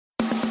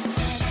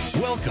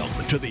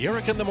Welcome to the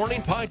Eric in the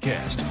Morning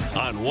podcast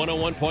on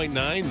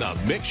 101.9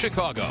 The Mix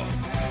Chicago.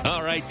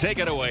 All right, take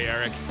it away,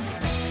 Eric.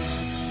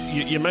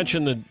 You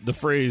mentioned the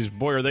phrase,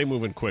 boy, are they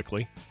moving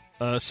quickly.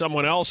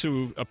 Someone else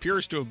who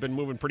appears to have been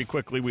moving pretty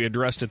quickly, we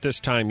addressed at this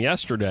time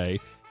yesterday,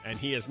 and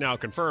he has now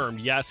confirmed,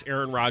 yes,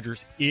 Aaron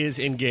Rodgers is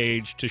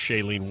engaged to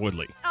Shailene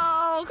Woodley.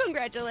 Oh,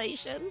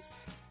 congratulations.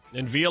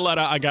 And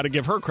Violetta, I got to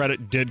give her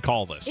credit, did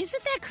call this.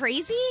 Isn't that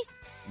crazy?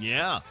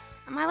 Yeah.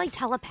 Am I like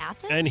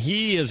telepathic? And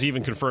he has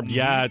even confirmed,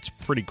 yeah, it's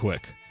pretty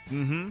quick.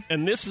 Mm-hmm.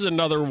 And this is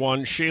another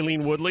one,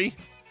 Shailene Woodley.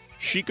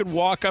 She could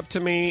walk up to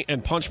me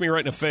and punch me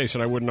right in the face,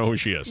 and I wouldn't know who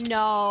she is.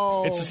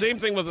 No. It's the same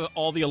thing with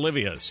all the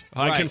Olivias.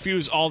 I Right.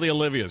 confuse all the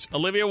Olivias.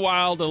 Olivia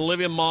Wilde,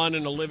 Olivia Munn,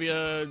 and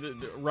Olivia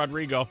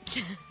Rodrigo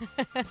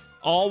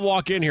all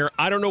walk in here.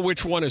 I don't know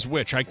which one is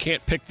which. I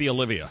can't pick the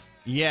Olivia.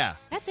 Yeah.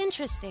 That's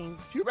interesting.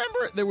 Do you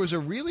remember there was a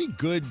really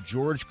good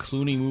George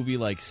Clooney movie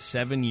like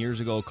 7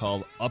 years ago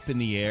called Up in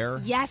the Air?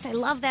 Yes, I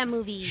love that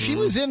movie. She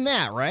was in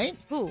that, right?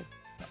 Who?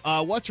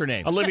 What's her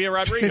name? Olivia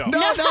Rodrigo.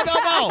 No.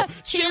 Shailene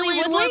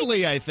Shailene Woodley?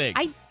 Woodley, I think.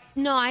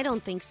 No, I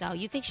don't think so.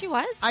 You think she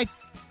was? I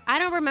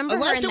don't remember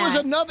unless her in it was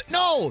that. another.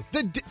 No,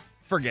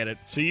 forget it.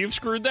 So you've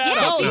screwed that Yeah,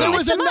 up. see, No, now. there I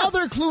was mixed them up.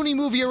 another Clooney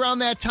movie around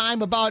that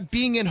time about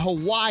being in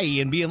Hawaii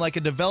and being like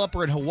a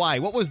developer in Hawaii.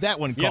 What was that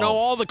one called? You know,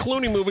 all the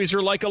Clooney movies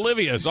are like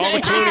Olivia's. All the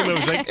Yeah. Clooney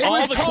movies. It All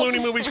was the called- Clooney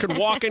movies could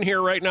walk in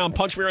here right now and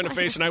punch me right in the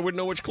face, and I wouldn't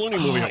know which Clooney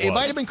movie it was. It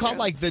might have been called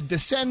like The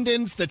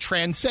Descendants, The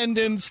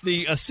Transcendents,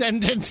 The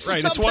Ascendants. Right,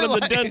 it's something one of the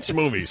like- Dents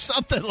movies.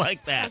 Something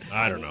like that.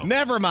 I don't know.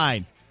 Never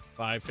mind.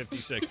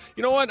 5:56.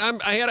 You know what? I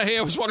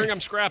was wondering. I'm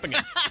scrapping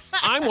it.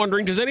 I'm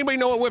wondering. Does anybody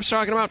know what Whip's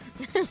talking about?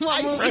 I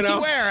Right now?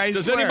 swear. I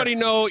Does swear. anybody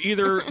know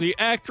either the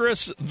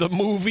actress, the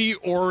movie,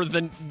 or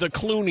the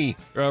Clooney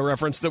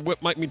reference that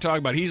Whip might be talking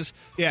about? He's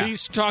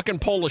talking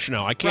Polish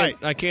now. I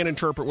can't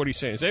interpret what he's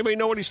saying. Does anybody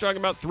know what he's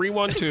talking about?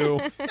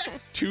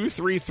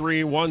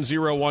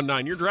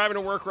 312-233-1019. You're driving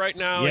to work right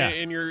now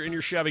in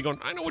your Chevy, going,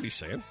 I know what he's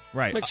saying.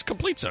 Right. Makes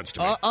complete sense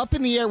to me. Up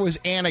in the Air was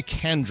Anna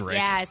Kendrick.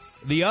 Yes.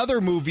 The other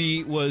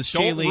movie was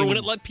Don't Shailene. ruin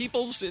it. Let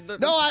people.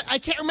 No, I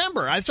can't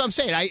remember. That's what I'm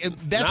saying.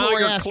 That's now what we're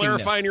you're asking.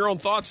 clarifying your own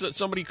thoughts that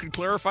somebody could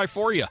clarify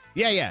for you.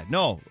 Yeah.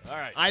 No. All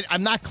right.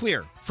 I'm not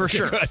clear for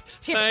sure. Good.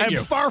 Thank I'm you.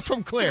 far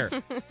from clear.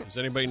 Does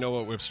anybody know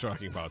what Whip's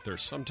talking about?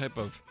 There's some type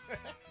of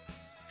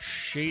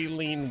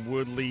Shailene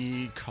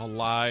Woodley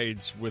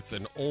collides with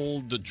an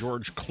old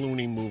George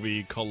Clooney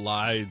movie,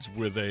 collides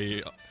with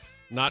a,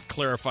 not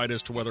clarified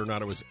as to whether or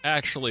not it was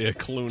actually a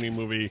Clooney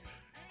movie,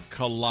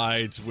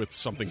 collides with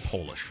something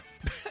Polish.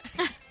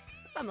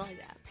 Something like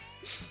that.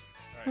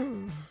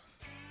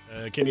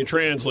 Can you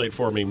translate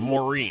for me,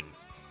 Maureen?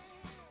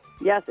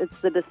 Yes, it's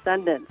The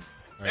Descendants.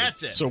 All right.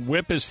 That's it. So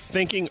Whip is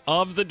thinking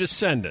of The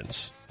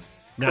Descendants.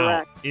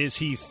 Now, Correct. is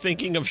he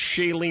thinking of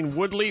Shailene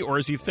Woodley, or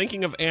is he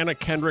thinking of Anna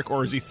Kendrick,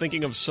 or is he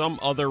thinking of some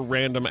other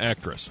random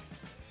actress?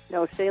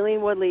 No, Shailene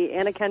Woodley,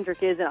 Anna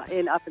Kendrick is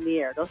in Up in the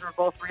Air. Those were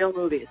both real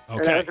movies.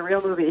 Or Okay. those are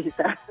real movies.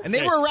 And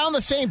they were around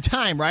the same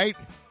time, right?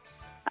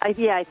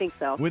 Yeah, I think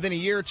so. Within a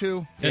year or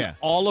two. And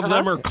all of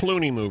them are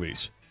Clooney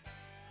movies.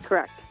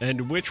 Correct.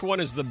 And which one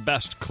is the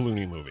best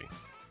Clooney movie?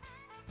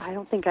 I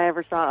don't think I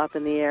ever saw Up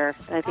in the Air.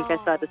 And I think I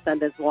saw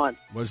Descendants once.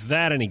 Was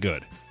that any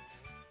good?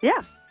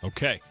 Yeah.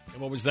 Okay.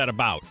 And what was that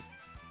about?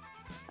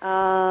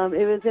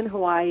 It was in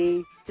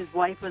Hawaii. His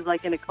wife was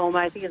like in a coma.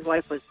 I think his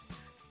wife was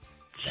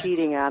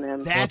cheating on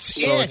him. That's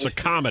So it. it's a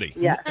comedy.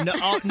 Yeah.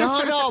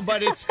 No,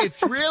 but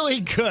it's really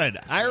good.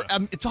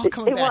 It's all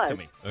coming It back was. to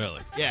me.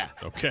 Really? Yeah.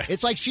 Okay.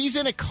 It's like she's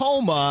in a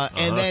coma,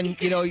 and then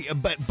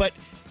but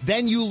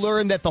then you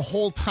learn that the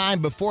whole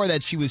time before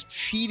that she was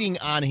cheating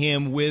on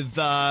him with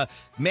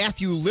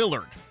Matthew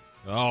Lillard.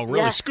 Oh,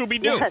 really? Yes.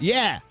 Scooby-Doo. Yes.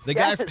 Yeah, the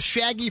guy Yes.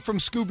 Shaggy from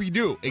Scooby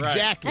Doo.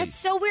 Exactly. That's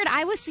so weird.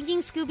 I was singing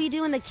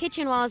Scooby-Doo in the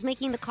kitchen while I was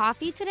making the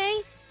coffee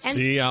today. And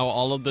See how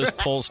all of this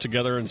pulls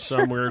together in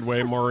some weird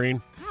way,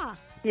 Maureen?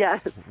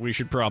 Yes. We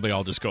should probably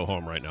all just go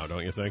home right now,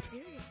 don't you think?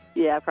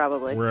 Yeah,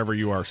 probably. Wherever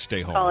you are,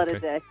 stay home. Call it a okay?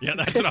 day. Yeah,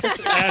 that's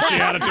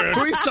the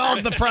attitude. We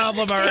solved the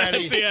problem already.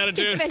 That's the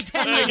attitude. It's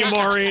been 10 Thank you, minutes.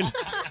 Maureen.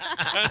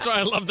 That's why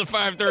I love the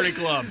 5:30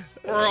 Club.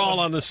 We're all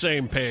on the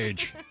same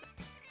page.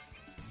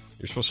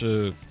 You're supposed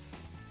to,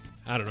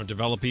 I don't know,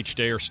 develop each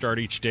day or start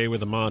each day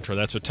with a mantra.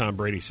 That's what Tom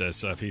Brady says.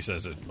 So if he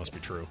says it, it must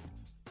be true.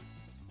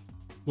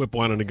 Whip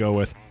wanted to go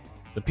with,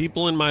 the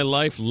people in my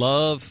life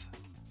love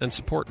and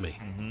support me.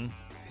 Mm-hmm.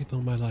 People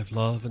in my life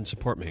love and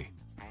support me.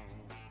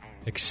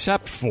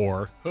 Except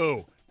for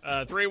who?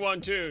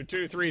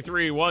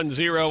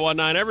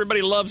 312-233-1019.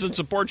 Everybody loves and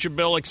supports you,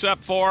 Bill,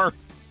 except for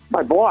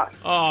My boss.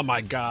 Oh,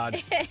 my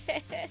God.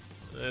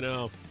 I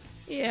know.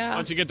 Yeah.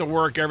 Once you get to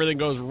work, everything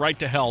goes right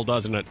to hell,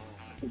 doesn't it?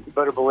 You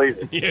better believe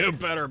it. You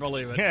better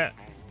believe it. Yeah.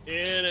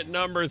 In at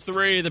number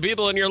 3, the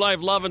people in your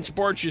life love and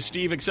support you,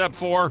 Steve, except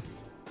for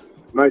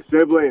My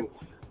siblings.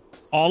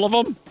 all of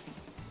them?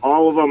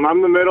 All of them.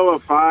 I'm the middle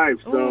of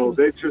 5, so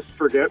they just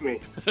forget me.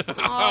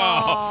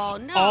 Oh,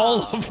 no.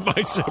 All of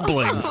my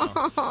siblings.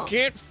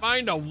 Can't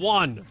find a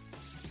 1.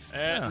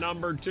 At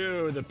number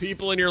 2, the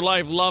people in your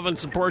life love and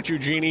support you,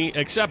 Jeannie,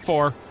 except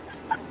for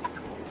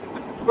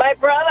My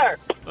brother.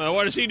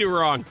 What does he do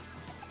wrong?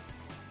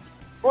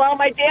 Well,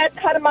 my dad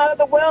cut him out of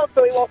the will,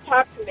 so he won't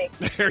talk to me.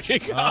 There you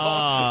go.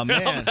 Oh,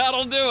 man. Well,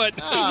 that'll do it.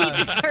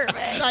 You deserve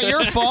it. Not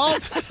your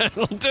fault.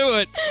 That'll do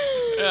it.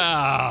 A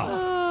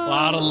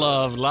lot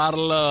of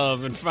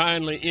love. And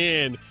finally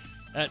in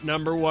at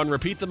number 1,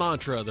 repeat the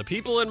mantra. The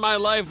people in my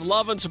life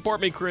love and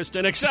support me,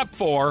 Kristen, except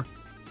for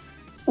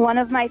One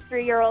of my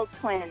 3-year-old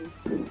twins.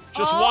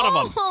 just one of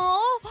them.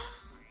 Oh.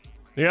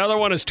 The other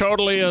one is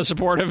totally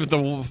supportive,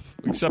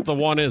 except the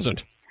one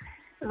isn't.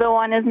 The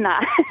one is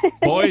not.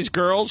 Boys,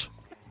 girls?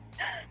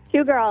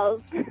 2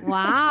 girls.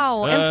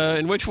 Wow.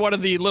 And which one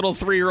of the little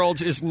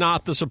 3-year-olds is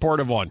not the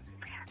supportive one?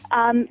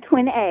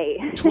 Twin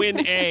A.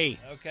 Twin A.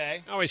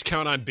 Okay. Always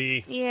count on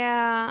B.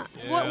 Yeah.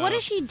 Yeah. What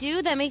does she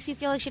do that makes you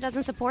feel like she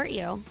doesn't support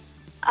you?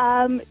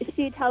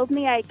 She tells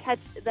me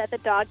that the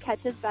dog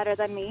catches better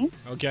than me.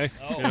 Okay.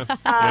 Oh.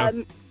 Yeah.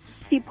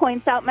 She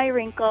points out my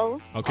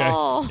wrinkles Okay.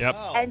 Oh. Yep.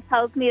 and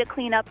tells me to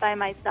clean up by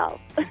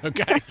myself.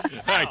 Okay.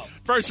 All right.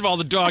 First of all,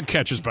 the dog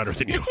catches better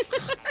than you.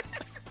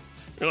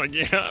 You're like,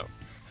 yeah.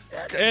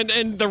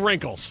 And the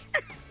wrinkles.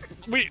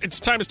 It's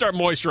time to start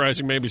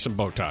moisturizing, maybe some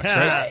Botox,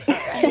 right?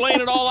 Just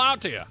laying it all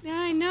out to you. Yeah,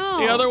 I know.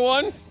 The other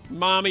one,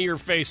 Mommy, your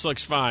face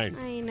looks fine.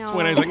 I know.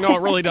 Twin A's like, no,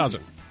 it really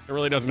doesn't. It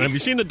really doesn't. Have you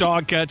seen the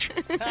dog catch?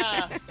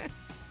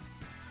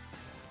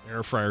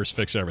 Air fryers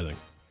fix everything.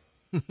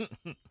 At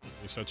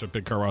least that's what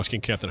Big Karwowski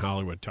and Captain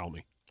Hollywood tell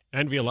me.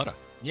 And Violetta.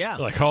 Yeah.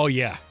 They're like, oh,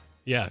 yeah.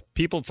 Yeah.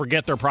 People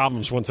forget their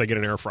problems once they get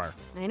an air fryer.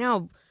 I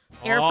know.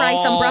 Air fry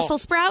some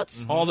Brussels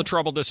sprouts. All the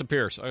trouble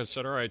disappears. I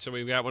said, all right, so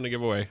we've got one to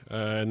give away.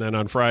 And then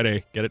on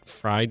Friday, get it?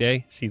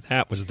 Friday? See,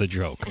 that was the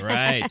joke.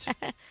 Right.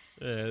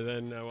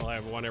 Then we'll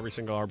have one every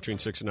single hour between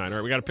 6 and 9. All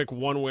right, we got to pick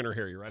one winner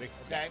here. You ready?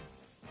 Okay.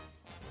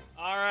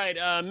 All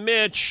right,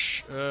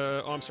 Mitch.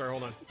 I'm sorry,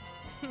 hold on.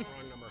 Wrong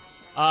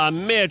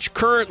number. Mitch,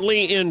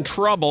 currently in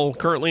trouble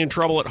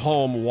at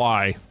home.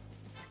 Why?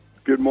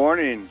 Good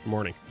morning. Good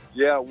morning.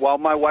 Yeah, while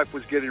my wife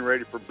was getting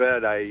ready for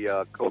bed,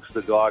 I coaxed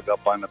the dog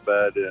up on the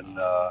bed and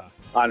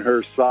on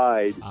her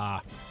side.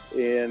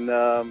 And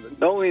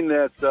knowing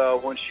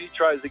that when she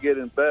tries to get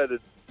in bed,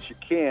 she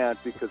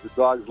can't because the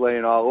dog's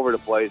laying all over the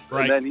place.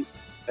 Right. And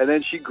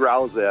then she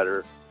growls at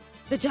her.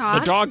 The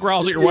dog? The dog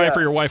growls at your wife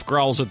or your wife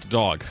growls at the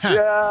dog?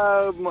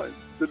 Yeah,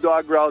 the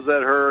dog growls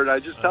at her, and I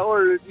just tell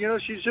her,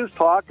 she's just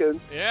talking.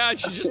 Yeah,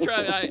 she just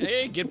try.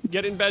 Hey,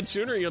 get in bed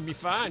sooner, you'll be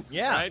fine.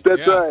 Yeah. Right?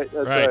 That's right.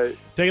 That's right.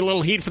 Take a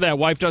little heat for that.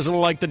 Wife doesn't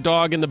like the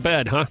dog in the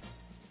bed, huh?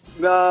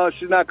 No,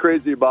 she's not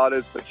crazy about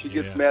it, but she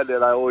gets mad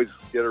that I always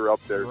get her up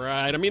there.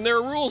 Right. I mean, there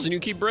are rules, and you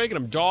keep breaking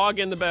them. Dog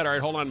in the bed. All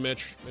right, hold on,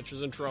 Mitch. Mitch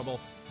is in trouble.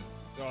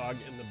 Dog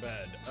in the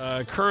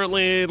bed.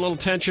 Currently, a little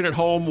tension at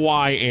home.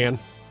 Why, Ann?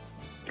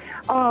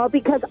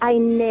 Because I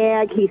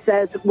nag, he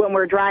says, when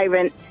we're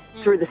driving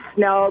through the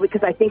snow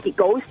because I think he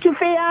goes too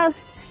fast.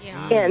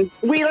 Yeah. And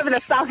we live in a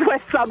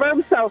southwest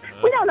suburb, so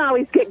we don't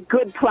always get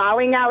good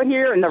plowing out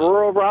here in the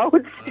rural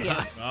roads.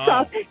 Yeah.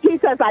 So he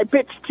says I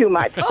bitch too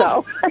much.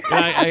 So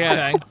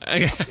I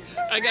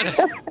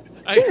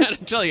gotta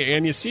tell you,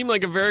 Ann, you seem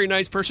like a very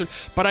nice person,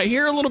 but I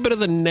hear a little bit of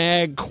the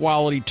nag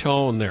quality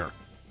tone there.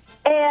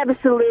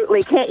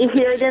 Absolutely. Can't you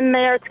hear it in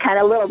there? It's kind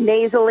of a little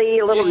nasally,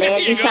 a little You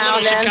nasally go a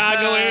little sounding.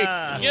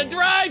 Chicago-y. You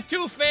drive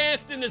too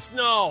fast in the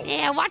snow.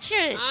 Yeah, watch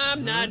it.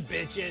 I'm not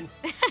bitching.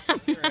 All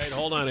right,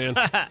 hold on, Ann.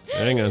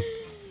 Hang on.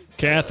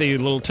 Kathy, a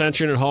little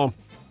tension at home.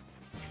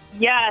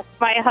 Yes,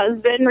 my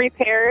husband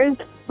repairs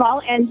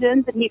small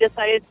engines, and he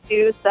decided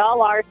to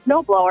sell our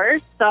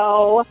snowblowers.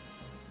 So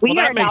Well,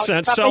 that makes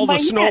sense. Sell the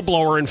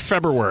snowblower in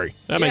February.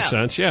 That makes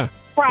sense, yeah.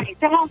 Right,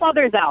 to help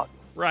others out.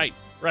 Right.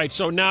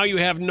 So now you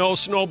have no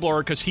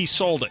snowblower because he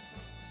sold it.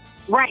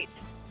 Right.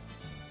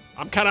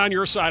 I'm kind of on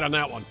your side on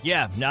that one.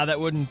 Yeah, now that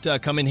wouldn't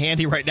come in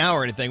handy right now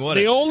or anything, would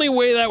it? The only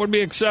way that would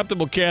be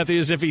acceptable, Kathy,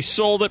 is if he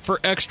sold it for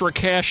extra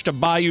cash to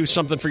buy you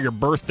something for your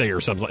birthday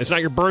or something. It's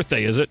not your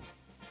birthday, is it?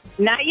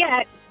 Not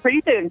yet.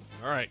 Pretty soon.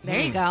 All right.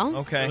 There you go.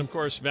 Okay. And, of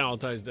course,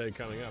 Valentine's Day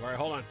coming up. All right,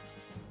 hold on.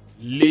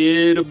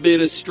 Little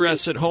bit of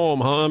stress at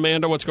home, huh,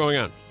 Amanda? What's going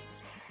on?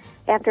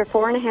 After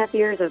 4.5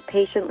 years of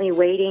patiently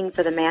waiting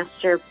for the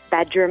master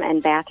bedroom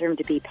and bathroom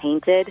to be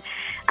painted,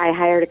 I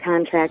hired a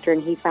contractor,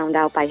 and he found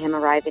out by him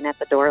arriving at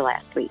the door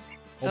last week.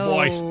 Oh,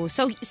 boy.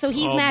 So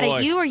he's mad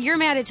at you, or you're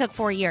mad it took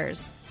 4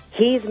 years?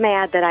 He's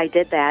mad that I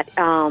did that,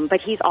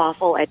 but he's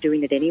awful at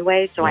doing it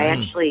anyway, so I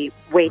actually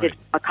waited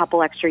a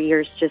couple extra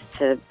years just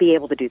to be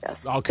able to do this.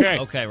 Okay.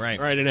 Okay, right.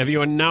 Right, and have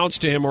you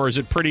announced to him, or is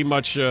it pretty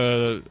much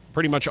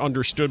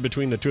understood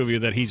between the two of you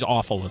that he's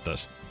awful at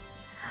this?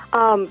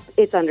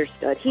 It's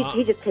understood.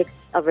 He just takes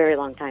a very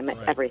long time at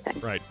everything.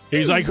 Right.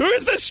 He's like, who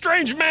is this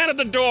strange man at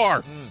the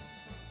door?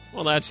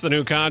 Well, that's the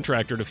new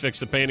contractor to fix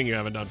the painting you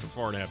haven't done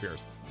for 4.5 years.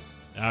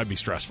 That would be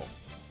stressful.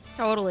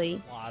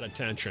 Totally. A lot of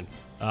tension.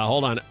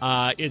 Hold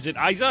on. Is it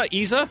Isa?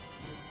 Isa,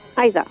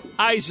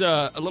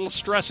 Isa, a little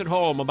stress at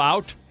home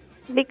about?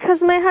 Because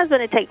my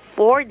husband, it takes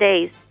 4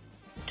 days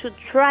to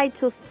try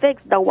to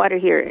fix the water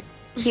heater.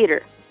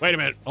 Wait a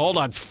minute. Hold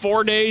on.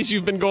 4 days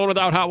you've been going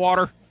without hot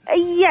water?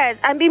 Yes,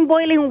 I've been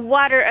boiling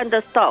water on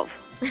the stove.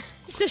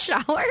 To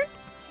shower?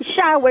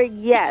 shower,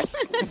 yes.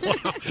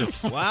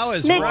 Wow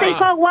is Mixing right.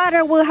 cold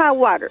water with hot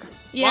water.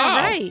 Yeah,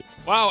 Wow. right.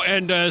 Wow,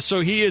 and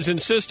so he is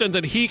insistent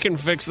that he can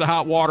fix the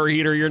hot water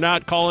heater. You're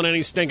not calling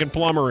any stinking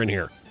plumber in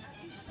here.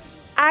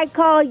 I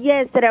called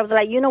yesterday. I was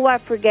like, you know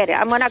what? Forget it.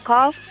 I'm going to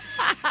call.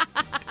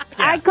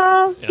 I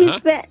called.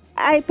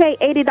 I paid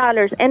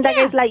 $80. And the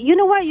guy's like, you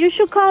know what? You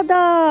should call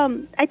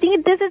the, I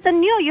think this is the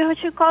new. You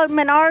should call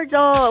Menards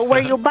or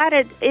where you bought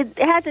it. It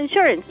has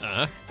insurance.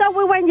 So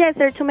we went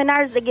yesterday to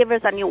Menards to give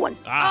us a new one.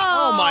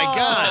 Oh, my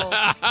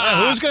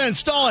God. Who's going to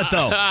install it,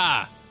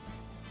 though?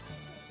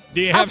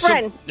 Do you have A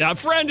friend. A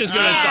friend is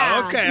going to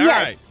install. Okay, all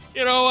right.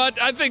 You know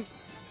what? I think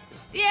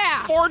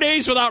 4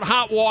 days without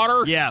hot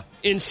water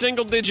in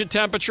single-digit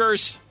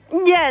temperatures.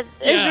 Yes,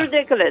 it's Yeah.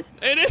 ridiculous.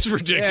 It is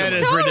ridiculous. Yeah, it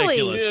is Totally.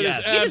 ridiculous. It Yes.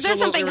 is You deserve absolutely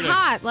something ridiculous.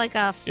 hot, like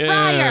a Yeah.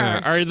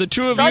 fryer. Are the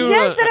two of So you...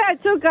 yesterday I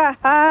took a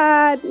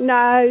hot,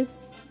 nice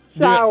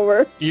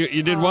shower.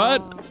 You did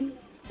what?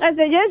 I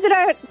said,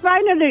 yesterday,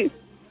 finally,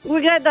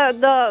 we got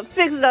the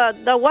fix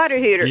the water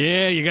heater.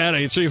 Yeah, you got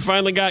it. So you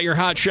finally got your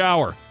hot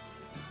shower.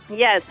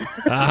 Yes.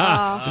 Now,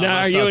 are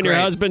that's you not and your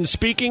great. husband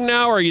speaking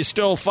now, or are you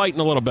still fighting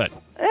a little bit?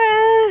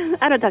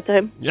 I don't talk to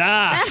him.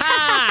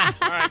 Yeah.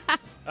 All right.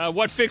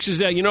 What fixes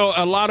that? You know,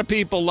 a lot of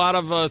people, a lot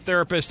of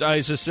therapists, I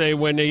used to say,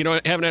 when you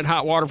don't haven't had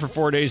hot water for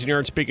 4 days and you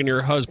aren't speaking to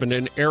your husband,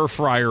 an air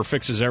fryer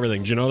fixes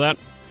everything. Do you know that?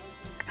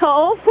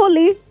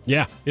 Hopefully.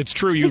 Yeah, it's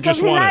true. You Because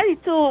just he won it.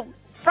 likes to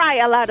fry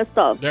a lot of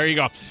stuff. There you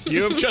go.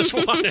 You've just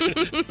won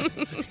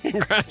it.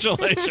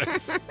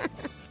 Congratulations.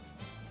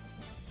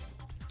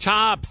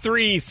 Top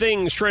 3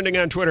 things trending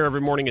on Twitter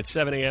every morning at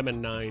 7 a.m.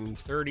 and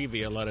 9:30.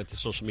 Violetta at the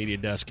social media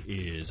desk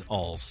is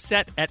all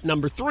set at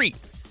number 3.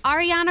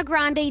 Ariana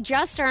Grande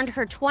just earned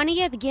her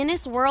 20th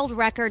Guinness World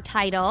Record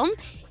title.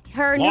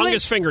 Her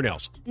Longest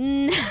fingernails.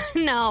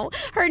 No.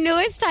 Her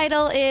newest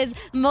title is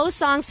most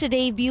songs to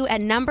debut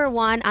at number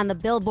 1 on the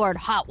Billboard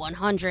Hot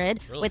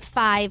 100 with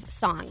 5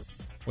 songs.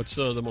 What's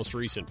the most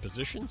recent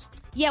positions?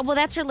 Yeah, well,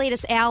 that's her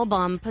latest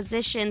album,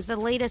 Positions. The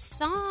latest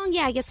song,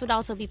 yeah, I guess would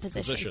also be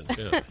Positions.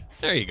 Yeah.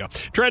 There you go.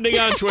 Trending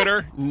on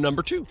Twitter,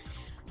 number 2.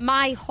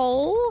 My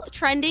Hole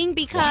trending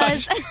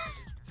because...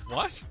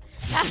 What?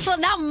 Well,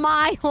 not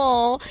my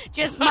hole,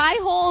 just my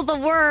hole, the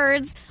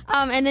words,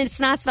 and it's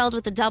not spelled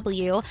with a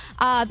W,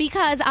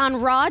 because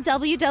on Raw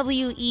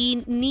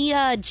WWE,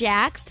 Nia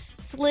Jax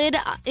slid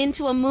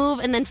into a move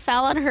and then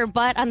fell on her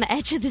butt on the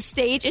edge of the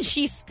stage, and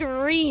she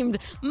screamed,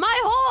 "My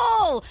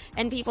hole!"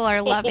 And people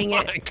are loving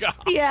it. Oh, my God.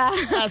 Yeah.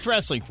 That's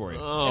wrestling for you.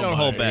 Oh, You don't my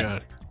hold back.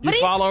 God. You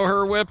follow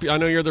her, Whip? I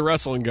know you're the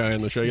wrestling guy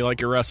on the show. You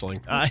like your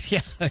wrestling. Yeah.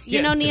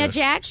 You know Nia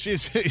Jax?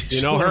 She's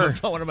You know her?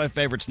 One of my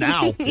favorites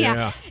now.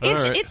 Yeah. All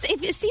right.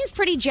 It seems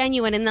pretty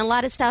genuine, and a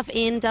lot of stuff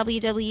in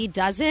WWE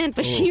doesn't,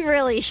 but she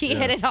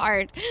hit it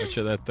hard. Bet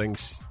you that thing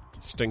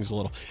stings a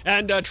little.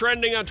 And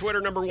trending on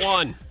Twitter, number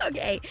 1.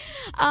 Okay.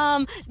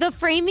 The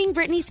Framing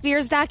Britney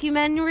Spears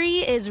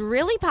documentary is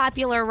really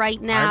popular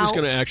right now. I was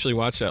going to actually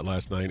watch that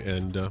last night,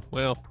 and,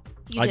 well...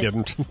 You I did.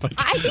 didn't. But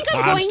I think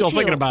I'm I'm going still to.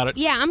 thinking about it.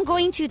 Yeah, I'm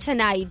going to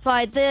tonight.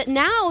 But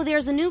now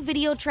there's a new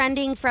video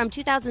trending from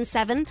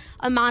 2007,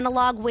 a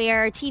monologue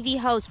where TV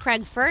host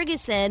Craig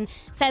Ferguson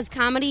says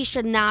comedy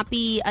should not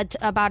be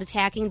about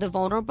attacking the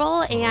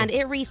vulnerable, and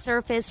it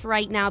resurfaced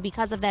right now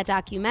because of that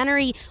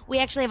documentary. We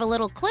actually have a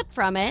little clip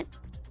from it.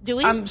 Do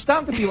we? I'm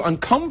starting to feel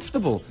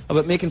uncomfortable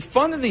about making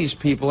fun of these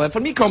people. And for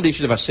me, comedy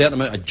should have a certain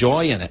amount of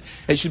joy in it.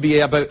 It should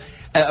be about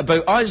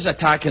us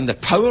attacking the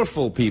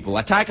powerful people,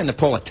 attacking the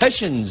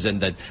politicians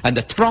and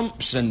the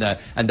Trumps and the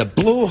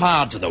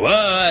blowhards and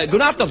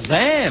going after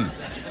them.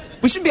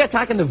 We should be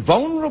attacking the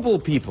vulnerable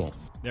people.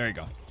 There you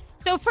go.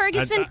 So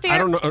Ferguson, I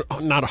don't know.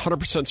 I'm not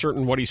 100%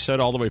 certain what he said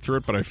all the way through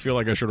it, but I feel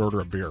like I should order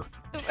a beer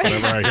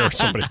whenever I hear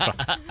somebody talk.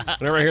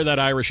 Whenever I hear that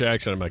Irish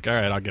accent, I'm like, all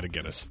right, I'll get a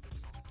Guinness.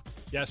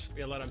 Yes,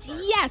 Violetta, I'm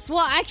sorry. Yes,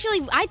 well,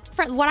 actually,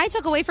 what I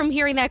took away from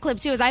hearing that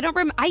clip, too, is I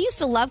used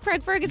to love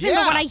Craig Ferguson,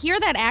 but when I hear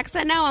that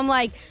accent now, I'm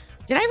like,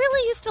 did I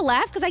really used to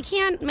laugh? Because I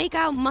can't make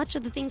out much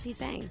of the things he's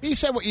saying. He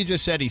said what you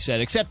just said,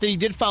 except that he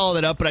did follow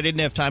that up, but I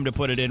didn't have time to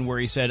put it in where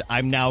he said,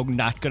 I'm now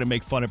not going to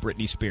make fun of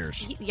Britney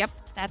Spears. Yep,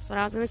 that's what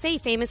I was going to say. He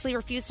famously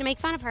refused to make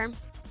fun of her.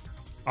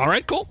 All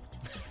right, cool.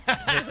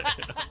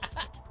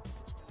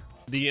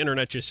 The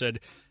internet just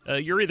said,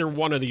 you're either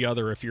one or the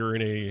other if you're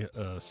in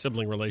a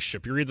sibling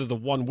relationship. You're either the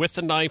one with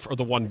the knife or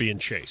the one being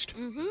chased.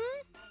 Mm-hmm.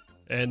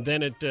 And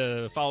then it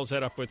follows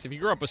that up with, if you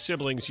grew up with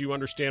siblings, you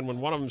understand when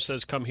one of them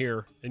says, come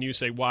here, and you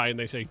say, why? And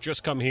they say,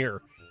 just come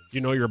here. You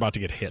know you're about to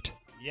get hit.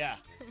 Yeah.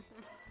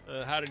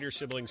 How did your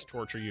siblings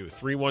torture you?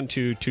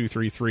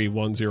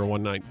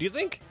 312-233-1019. Do you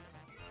think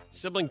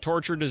sibling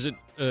torture, does it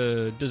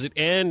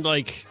end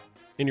like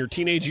in your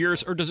teenage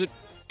years, or does it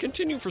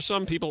continue for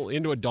some people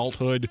into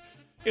adulthood?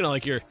 You know,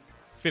 like you're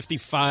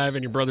 55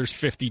 and your brother's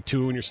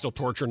 52 and you're still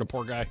torturing a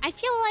poor guy. I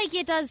feel like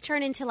it does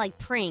turn into like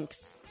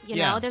pranks. You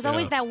know, there's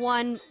always that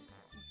one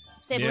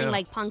sibling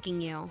like punking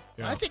you.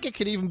 Yeah. I think it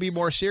could even be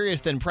more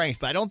serious than pranks,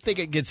 but I don't think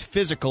it gets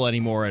physical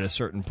anymore at a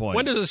certain point.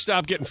 When does it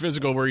stop getting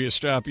physical where you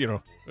stop, you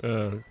know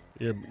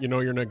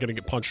you're not going to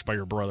get punched by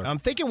your brother? I'm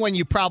thinking when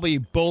you probably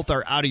both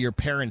are out of your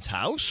parents'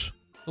 house.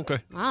 Okay.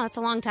 Wow, that's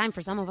a long time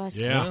for some of us.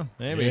 Yeah,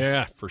 maybe.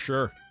 Yeah, for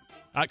sure.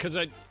 Because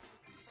it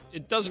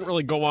doesn't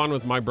really go on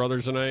with my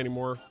brothers and I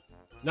anymore.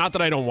 Not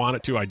that I don't want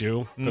it to, I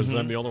do, because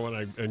I'm the only one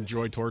I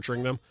enjoy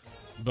torturing them.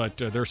 But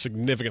they're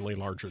significantly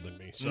larger than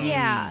me. So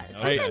Yeah,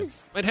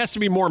 sometimes. it has to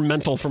be more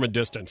mental from a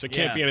distance. It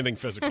can't be anything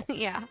physical.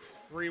 Yeah.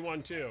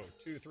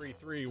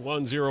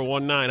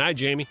 312-233-1019. Hi,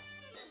 Jamie.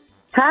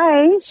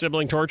 Hi.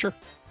 Sibling torture?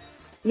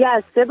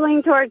 Yes,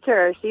 sibling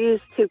torture. She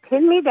used to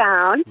pin me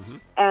down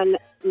and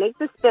make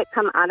the spit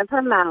come out of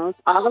her mouth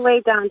all the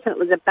way down till it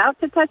was about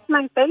to touch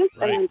my face,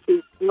 and then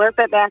she'd slurp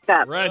it back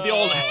up. Right, the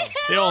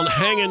old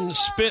hanging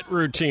spit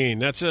routine.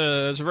 That's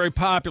a very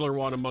popular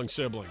one among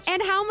siblings.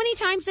 And how many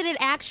times did it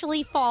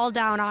actually fall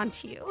down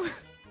onto you?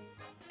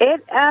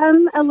 It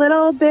a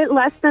little bit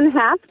less than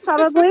half,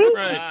 probably,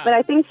 Right. but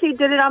I think she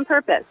did it on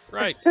purpose.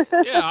 Right.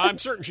 Yeah, I'm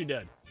certain she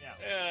did.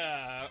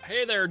 Yeah.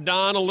 Hey there,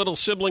 Don, a little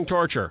sibling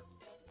torture.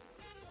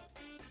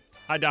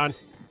 Hi, Don.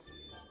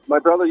 My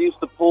brother used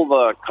to pull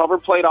the cover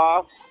plate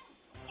off,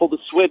 pull the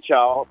switch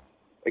out,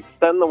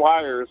 extend the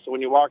wires, so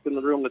when you walked in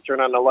the room to turn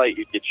on the light,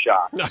 you'd get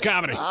shocked. No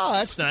comedy. Oh,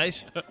 that's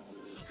nice.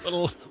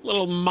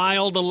 little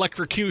mild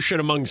electrocution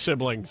among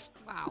siblings.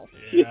 Wow.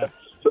 Yeah.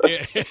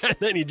 Yeah. And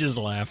then you just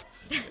laugh.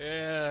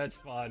 Yeah, it's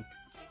fun.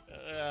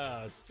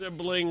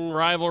 Sibling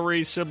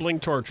rivalry, sibling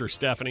torture.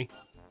 Stephanie.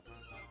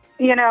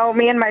 You know,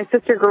 me and my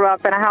sister grew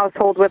up in a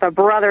household with a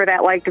brother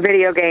that liked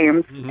video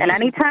games. And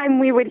anytime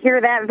we would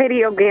hear that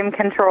video game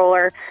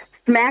controller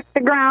smack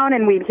the ground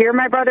and we'd hear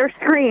my brother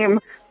scream,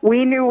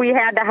 we knew we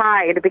had to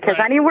hide. Because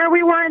anywhere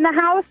we were in the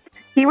house,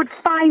 he would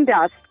find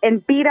us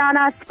and beat on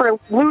us for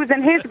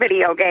losing his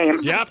video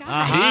game. Yep.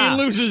 He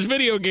loses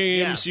video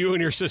games. You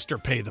and your sister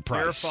pay the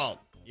price. Your fault.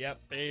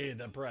 Yep. Pay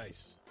the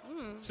price.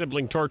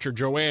 Sibling torture.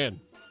 Joanne.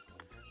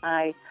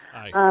 Hi.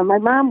 My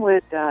mom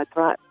would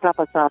drop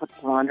us off at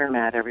the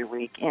laundromat every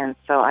week, and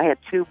so I had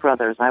two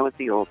brothers. I was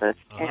the oldest,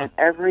 and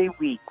every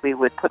week we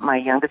would put my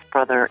youngest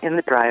brother in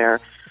the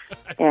dryer,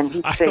 and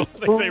he'd say, I don't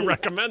think they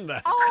recommend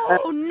that.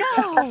 Oh,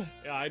 no.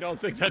 Yeah, I don't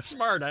think that's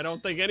smart. I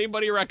don't think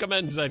anybody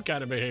recommends that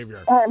kind of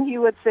behavior. And he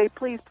would say,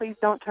 please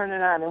don't turn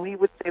it on. And we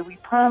would say, we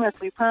promise.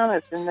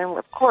 And then,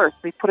 of course,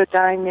 we put a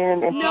dime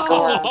in, and he'd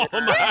go on. Oh,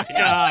 my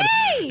God.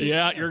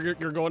 Yeah, you're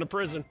going to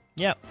prison.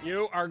 Yep.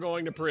 You are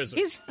going to prison.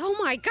 Oh,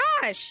 my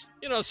gosh.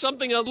 You know,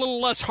 something a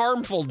little less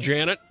harmful,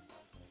 Janet.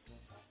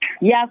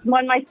 Yes,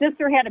 when my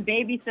sister had to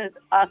babysit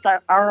us,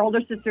 our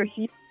older sister,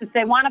 she used to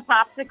say, want a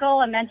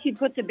popsicle? And then she'd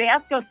put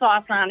Tabasco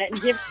sauce on it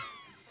and give...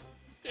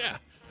 Yeah.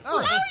 How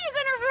are you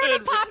going to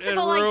ruin a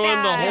popsicle like ruin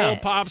that? the whole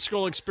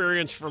popsicle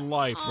experience from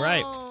life.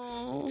 Right.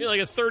 You're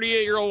like a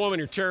 38-year-old woman.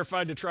 You're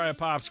terrified to try a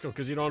popsicle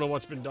because you don't know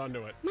what's been done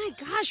to it. My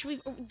gosh,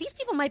 these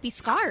people might be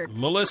scarred.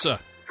 Melissa.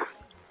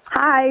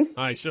 Hi.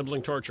 Hi,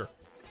 sibling torture.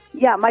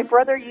 Yeah, my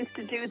brother used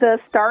to do the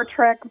Star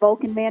Trek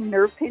Vulcan Man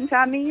nerve pinch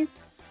on me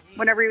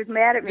whenever he was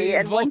mad at me. The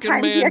And one Vulcan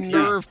time Man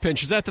nerve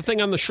pinch. Is that the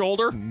thing on the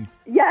shoulder?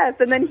 Yes,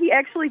 and then he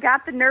actually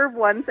got the nerve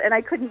once, and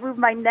I couldn't move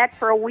my neck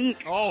for a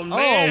week. Oh,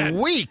 man.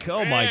 Oh, week.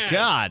 Oh, my Man.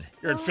 God.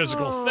 You're in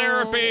physical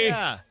therapy.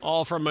 Yeah.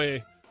 All from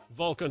a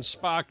Vulcan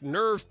Spock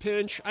nerve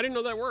pinch. I didn't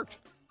know that worked.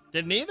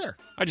 Didn't either.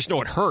 I just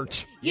know it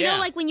hurts. You know,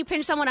 like when you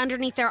pinch someone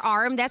underneath their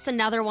arm, that's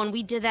another one.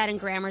 We did that in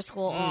grammar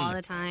school all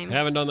the time.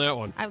 Haven't done that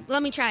one.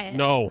 Let me try it.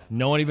 No.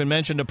 No one even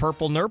mentioned a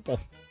purple nurple.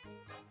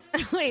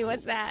 Wait,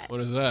 what's that? What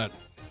is that?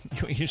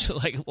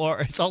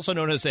 It's also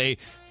known as a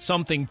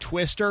something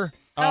twister.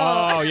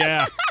 Oh,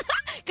 yeah.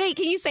 Can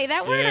you say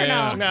that word or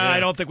no? No, I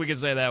don't think we can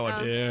say that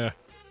one. Yeah.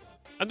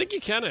 I think you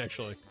can,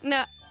 actually.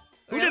 No.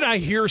 Who did I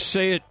hear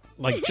say it,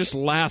 just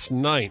last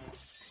night?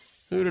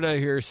 Who did I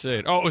hear say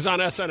it? Oh, it was on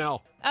SNL.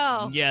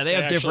 Oh. Yeah, they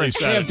have different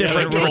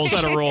different rules.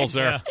 set of rules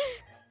there. Yeah.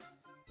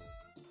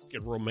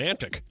 Get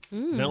romantic.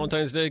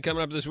 Valentine's Day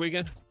coming up this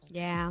weekend.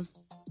 Yeah.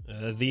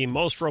 The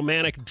most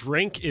romantic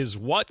drink is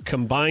what?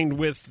 Combined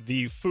with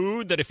the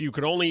food that if you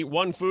could only eat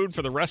one food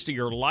for the rest of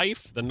your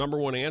life, the number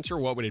one answer,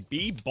 what would it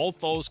be? Both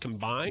those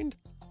combined?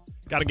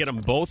 Got to get them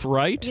both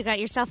right. You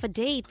got yourself a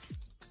date.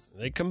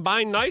 They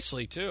combine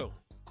nicely, too.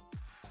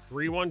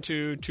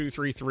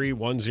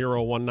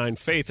 312-233-1019.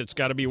 Faith, it's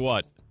got to be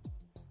what?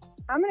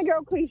 I'm going to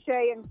go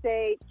cliche and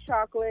say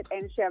chocolate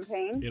and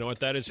champagne. You know what?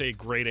 That is a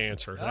great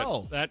answer.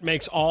 Oh. That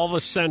makes all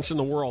the sense in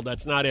the world.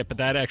 That's not it, but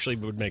that actually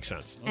would make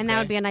sense. And that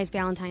would be a nice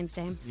Valentine's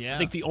Day. Yeah. I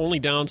think the only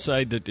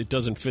downside that it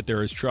doesn't fit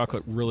there is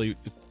chocolate really,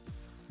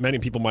 many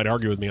people might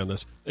argue with me on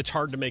this. It's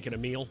hard to make it a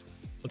meal.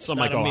 But some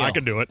might go, I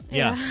can do it.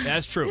 Yeah,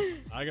 that's true.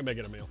 I can make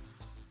it a meal.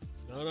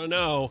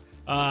 No.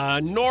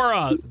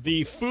 Nora,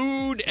 the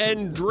food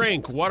and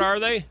drink, what are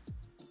they?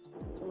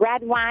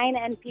 Red wine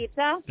and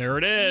pizza. There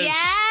it is.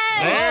 Yes!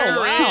 There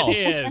wow. it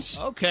is.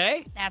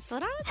 Okay. That's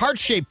what I was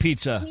Heart-shaped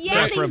pizza,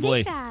 Yeah,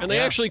 preferably. they make that. And they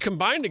actually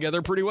combine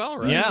together pretty well,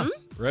 right? Yeah.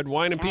 Red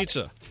wine and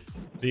pizza.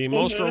 The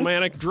most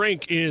romantic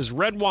drink is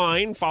red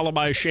wine, followed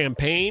by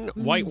champagne,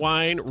 white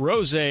wine,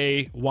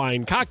 rosé,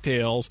 wine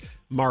cocktails,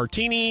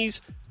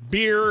 martinis,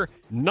 beer,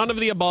 none of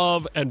the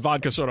above, and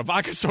vodka soda.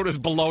 Vodka soda is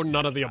below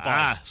none of the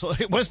above. So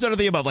it was none of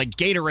the above, like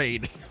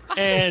Gatorade.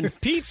 And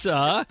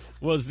pizza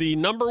was the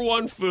number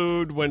one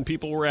food when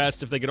people were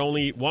asked if they could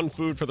only eat one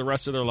food for the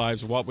rest of their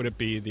lives. What would it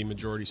be? The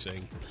majority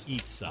saying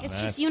pizza. It's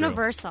just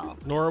universal.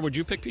 Nora, would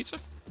you pick pizza?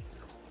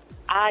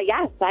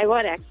 Yes, I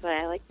would actually.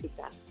 I like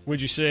pizza.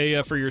 Would you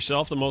say for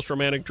yourself the most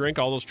romantic drink,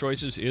 all those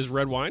choices, is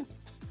red wine?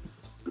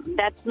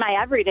 That's my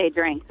everyday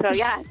drink. So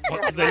yeah.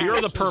 Well, then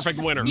you're the perfect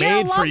winner. You're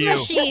Made a for love you.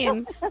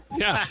 machine.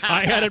 Yeah,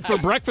 I had it for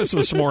breakfast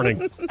this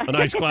morning. A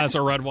nice glass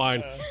of red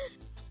wine.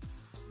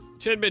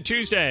 Tidbit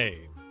Tuesday.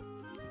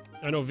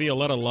 I know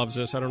Violetta loves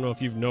this. I don't know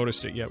if you've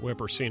noticed it yet, Whip,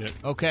 or seen it.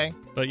 Okay.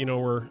 But,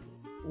 we're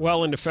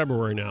well into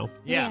February now.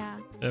 Yeah.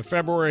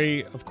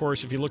 February, of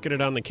course, if you look at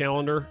it on the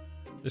calendar,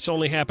 this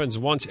only happens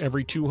once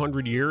every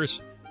 200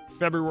 years.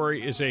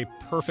 February is a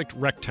perfect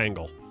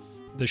rectangle,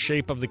 the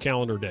shape of the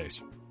calendar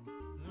days.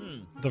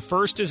 The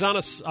first is on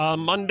a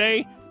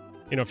Monday.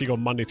 If you go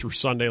Monday through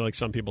Sunday like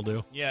some people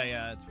do.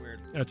 Yeah, it's weird.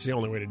 That's the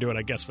only way to do it,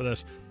 I guess, for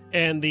this.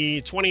 And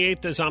the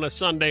 28th is on a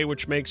Sunday,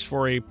 which makes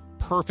for a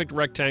perfect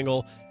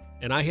rectangle.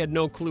 And I had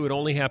no clue. It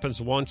only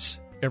happens once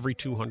every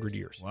 200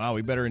 years. Wow,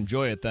 we better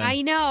enjoy it then.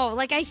 I know.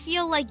 I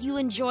feel like you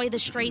enjoy the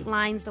straight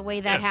lines the way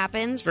that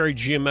happens. It's very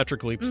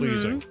geometrically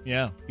pleasing.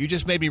 Yeah. You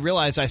just made me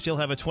realize I still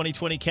have a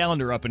 2020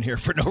 calendar up in here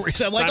for no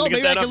reason. I'm like, Time to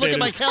maybe get I that can look at updated.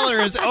 my calendar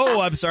and say,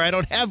 I'm sorry, I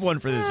don't have one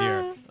for this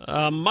year.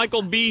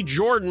 Michael B.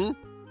 Jordan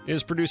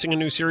is producing a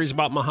new series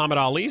about Muhammad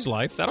Ali's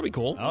life. That'll be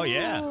cool. Oh,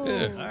 yeah.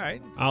 Yeah. All right.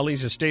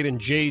 Ali's estate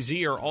and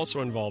Jay-Z are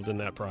also involved in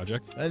that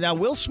project. Now,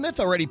 Will Smith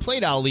already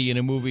played Ali in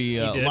a movie,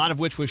 a did. lot of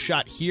which was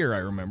shot here, I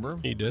remember.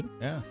 He did.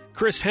 Yeah.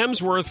 Chris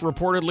Hemsworth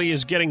reportedly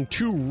is getting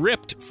too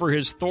ripped for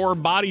his Thor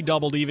body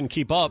double to even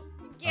keep up.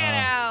 Get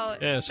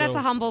out. Yeah, so That's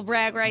a humble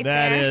brag right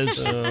that there.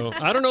 is.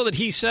 I don't know that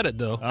he said it,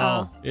 though.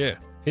 Oh. Yeah.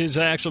 His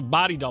actual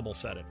body double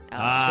said it.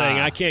 Saying,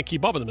 I can't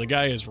keep up with him. The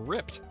guy is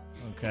ripped.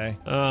 Okay.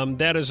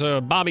 That is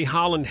Bobby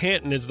Holland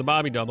Hanton is the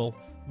body double.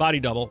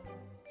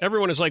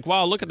 Everyone is like,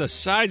 wow, look at the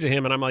size of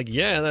him. And I'm like,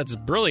 yeah, that's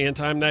brilliant.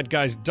 I'm that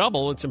guy's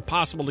double. It's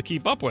impossible to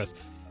keep up with.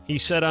 He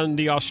said on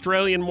the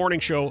Australian morning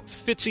show,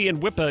 Fitzy and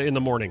Whippa in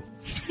the morning.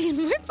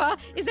 Whippa?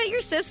 Is that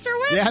your sister,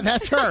 Whip? Yeah,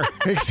 that's her.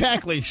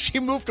 Exactly. She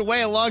moved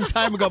away a long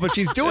time ago, but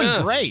she's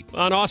doing great.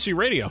 On Aussie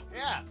radio.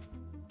 Yeah.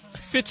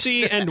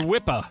 Fitzy and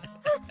Whippa.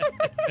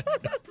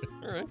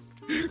 All right.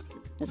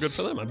 Well, good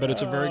for them. I bet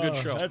it's a very good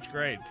show. That's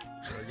great.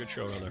 Very good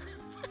show down there.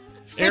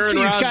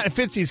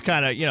 Fitzy's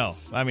kind of, you know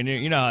how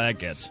that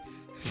gets.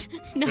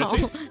 No.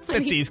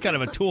 Fitzy's kind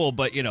of a tool,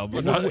 but,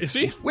 Is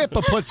he?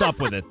 Whippa puts up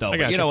with it, though. I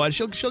got But you you. know what?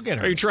 She'll get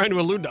her. Are you trying to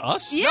allude to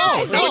us? Yeah,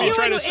 No, is that what are you you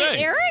trying and to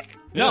say? Eric?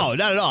 No,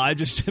 not at all. I'm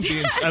just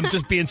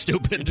being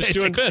stupid. Just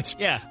doing basically. bits.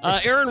 Yeah.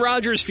 Aaron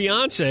Rodgers'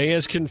 fiance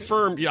has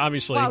confirmed,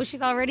 obviously. Wow,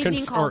 she's already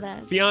being called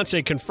that.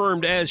 Fiance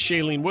confirmed as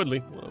Shailene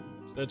Woodley. Well,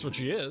 that's what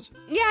she is.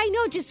 Yeah, I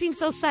know. It just seems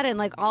so sudden,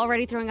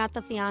 already throwing out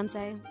the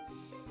fiance.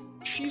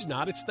 She's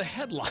not. It's the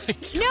headline.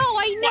 No,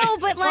 I know,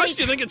 but First,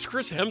 you think it's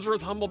Chris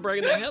Hemsworth humble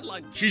bragging the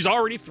headline. She's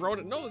already thrown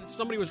it. No,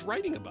 somebody was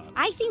writing about it.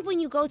 I think when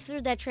you go through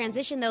that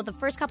transition, though, the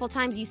first couple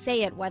times you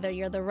say it, whether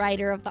you're the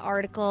writer of the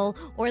article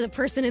or the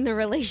person in the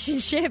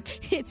relationship,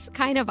 it's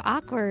kind of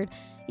awkward.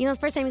 The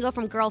first time you go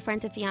from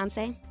girlfriend to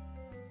fiance.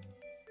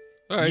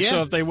 All right, Yeah.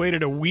 so if they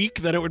waited a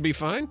week, then it would be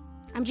fine?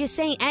 I'm just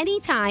saying,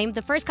 anytime,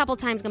 the first couple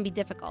times is going to be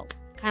difficult.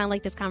 Kind of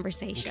like this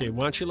conversation. Okay,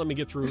 why don't you let me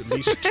get through at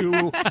least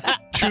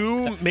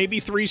two,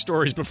 maybe three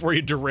stories before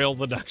you derail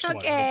the next one.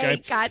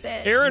 Okay, got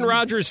it. Aaron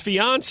Rodgers'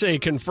 fiance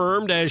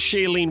confirmed as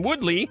Shailene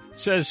Woodley,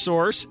 says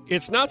source.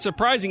 It's not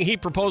surprising he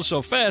proposed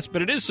so fast,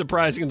 but it is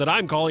surprising that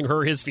I'm calling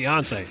her his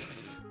fiance.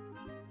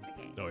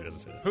 No, he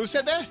doesn't say that. Who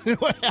said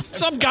that?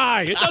 Some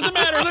guy. It doesn't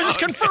matter. They're just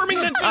confirming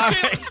that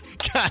this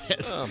is. Got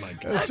it. Oh, my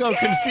God. I'm so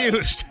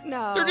confused.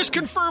 No. They're just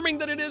confirming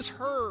that it is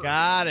her.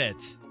 Got it.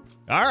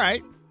 All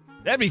right.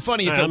 That'd be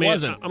funny if All right, it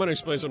wasn't. I'm going to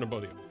explain something to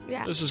both of you.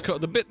 Yeah. This is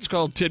the bit's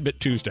called Tidbit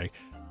Tuesday.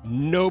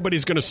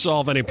 Nobody's going to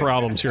solve any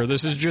problems here.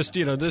 This is just,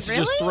 this is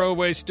just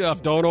throwaway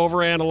stuff. Don't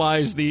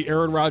overanalyze. The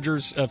Aaron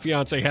Rodgers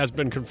fiance has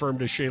been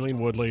confirmed as Shailene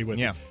Woodley.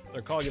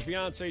 They're calling it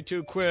fiance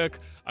too quick.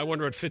 I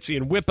wonder what Fitzy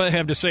and Whippa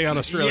have to say on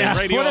Australian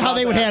radio. I wonder how about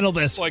they would that. handle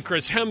this. Like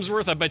Chris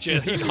Hemsworth, I bet you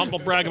he'd humble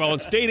brag about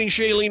once dating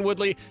Shailene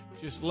Woodley.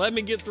 Just let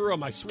me get through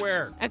them, I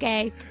swear.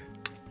 Okay.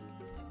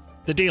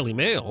 The Daily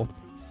Mail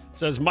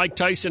says Mike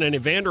Tyson and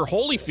Evander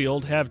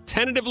Holyfield have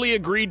tentatively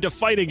agreed to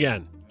fight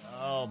again.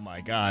 Oh,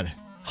 my God.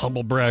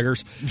 Humble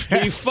braggers.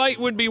 The fight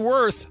would be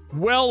worth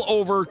well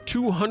over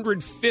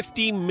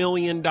 $250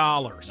 million.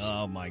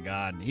 Oh, my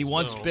God. He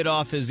once bit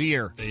off his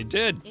ear. They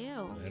did.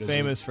 Ew.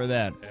 Famous for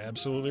that.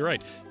 Absolutely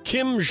right.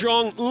 Kim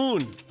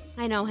Jong-un.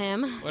 I know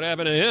him. What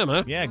happened to him,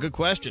 huh? Yeah, good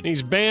question.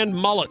 He's banned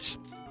mullets.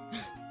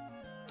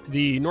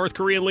 The North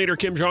Korean leader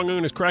Kim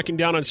Jong-un is cracking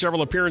down on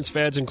several appearance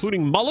fads,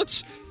 including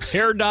mullets,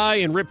 hair dye,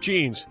 and ripped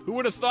jeans. Who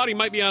would have thought he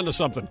might be onto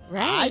something?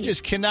 Right. I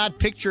just cannot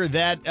picture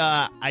that.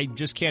 I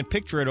just can't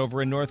picture it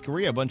over in North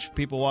Korea. A bunch of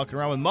people walking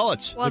around with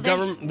mullets. Well, The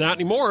government, not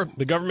anymore.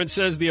 The government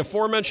says the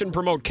aforementioned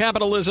promote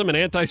capitalism and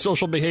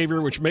antisocial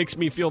behavior, which makes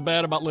me feel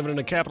bad about living in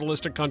a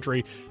capitalistic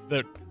country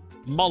that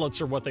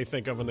Mullets are what they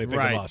think of when they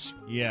think of us.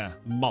 Yeah.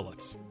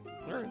 Mullets.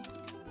 All right.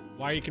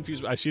 Why are you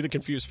confused? I see the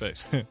confused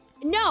face.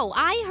 No,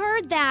 I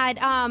heard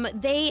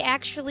that they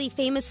actually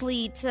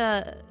famously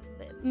to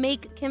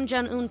make Kim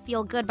Jong-un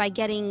feel good by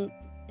getting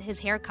his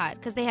haircut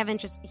because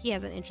he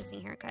has an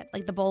interesting haircut,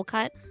 like the bowl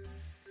cut.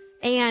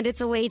 And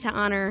it's a way to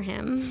honor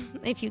him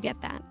if you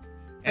get that.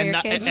 And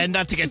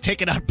not to get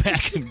taken out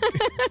back and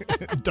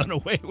done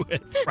away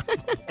with.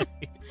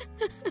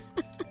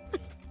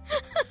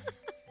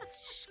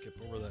 Skip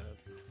over that.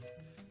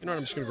 You know what?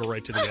 I'm just going to go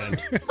right to the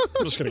end.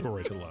 I'm just going to go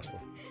right to the last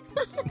one.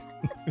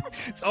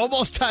 It's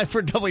almost time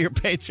for double your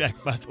paycheck,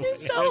 by the way.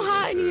 It's so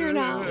hot in here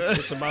now.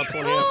 It's about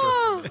 20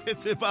 after.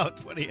 It's about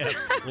 20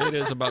 after. It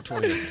is about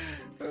 20 after.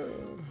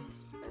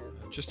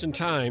 Just in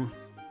time,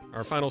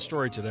 our final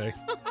story today.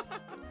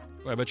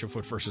 Well, I bet you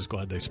Foot First is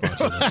glad they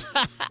sponsored us.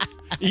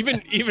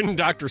 Even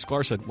Dr.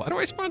 Sklar said, why do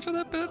I sponsor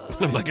that bit?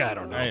 I'm like, I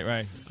don't know.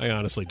 Right. I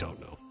honestly don't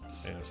know.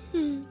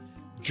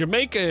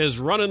 Jamaica is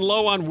running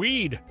low on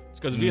weed. It's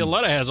because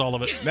Violetta has all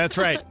of it. That's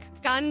right.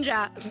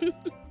 Ganja.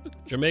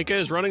 Jamaica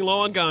is running low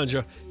on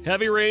ganja.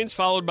 Heavy rains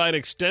followed by an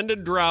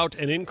extended drought,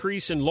 an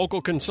increase in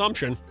local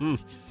consumption,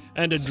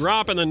 and a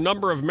drop in the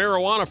number of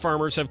marijuana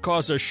farmers have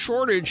caused a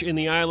shortage in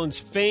the island's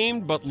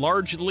famed but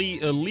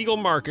largely illegal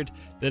market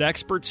that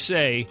experts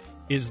say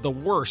is the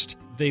worst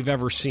they've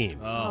ever seen.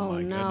 Oh no,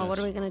 goodness. What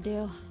are we going to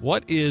do?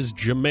 What is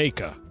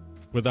Jamaica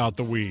without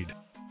the weed?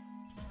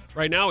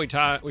 Right now, we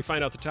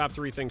find out the top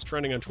 3 things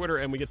trending on Twitter,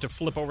 and we get to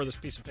flip over this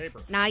piece of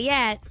paper. Not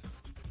yet.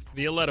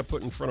 Violetta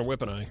put in front of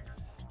Whip and I.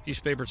 Piece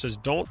of paper says,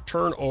 don't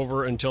turn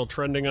over until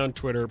trending on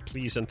Twitter,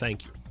 please and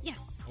thank you. Yes.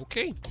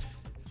 Okay.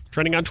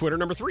 Trending on Twitter,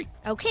 number 3.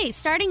 Okay,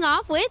 starting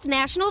off with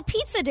National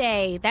Pizza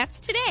Day. That's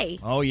today.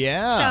 Oh,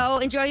 yeah. So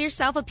enjoy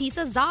yourself a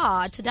pizza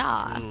za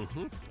ta-da.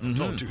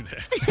 Don't do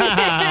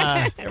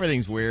that.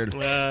 Everything's weird.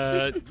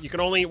 You can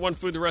only eat one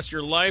food the rest of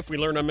your life. We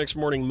learned on Mixed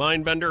Morning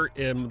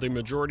Mindbender, the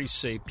majority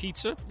say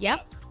pizza.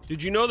 Yep.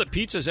 Did you know that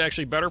pizza is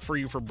actually better for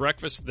you for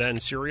breakfast than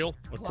cereal,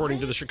 according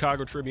to the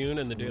Chicago Tribune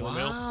and the Daily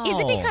Mail? Is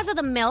it because of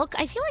the milk?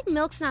 I feel like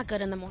milk's not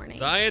good in the morning.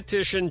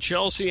 Dietitian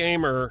Chelsea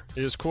Amer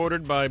is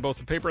quoted by both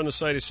the paper and the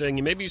site as saying,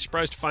 you may be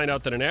surprised to find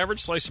out that an average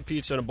slice of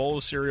pizza and a bowl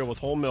of cereal with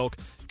whole milk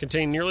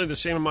contain nearly the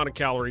same amount of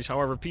calories.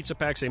 However, pizza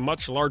packs a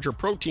much larger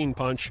protein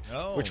punch,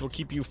 which will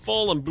keep you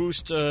full and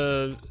boost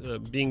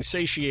being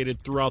satiated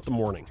throughout the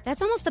morning.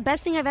 That's almost the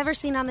best thing I've ever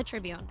seen on the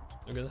Tribune.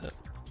 Look at that.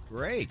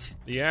 Great.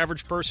 The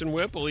average person,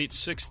 Whip, will eat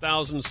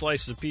 6,000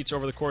 slices of pizza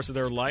over the course of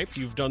their life.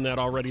 You've done that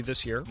already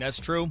this year. That's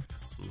true.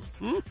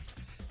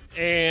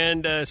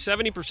 And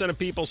 70% of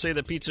people say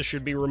that pizza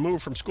should be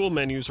removed from school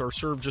menus or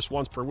served just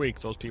once per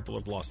week. Those people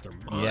have lost their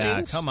minds.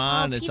 Yeah, come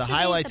on. It's a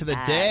highlight to the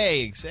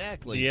day.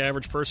 Exactly. The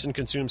average person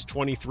consumes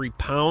 23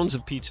 pounds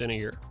of pizza in a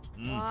year.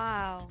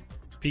 Wow.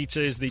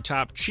 Pizza is the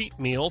top cheat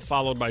meal,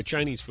 followed by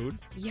Chinese food.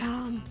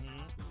 Yum.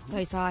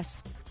 Soy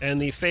sauce. And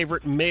the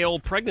favorite male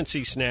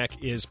pregnancy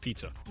snack is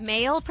pizza.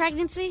 Male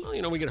pregnancy?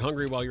 Well, we get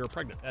hungry while you're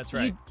pregnant. That's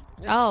right.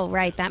 Oh,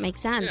 right. That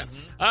makes sense.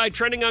 Yeah.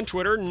 Trending on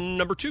Twitter,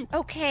 number 2.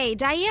 Okay.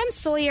 Diane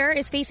Sawyer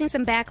is facing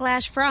some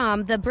backlash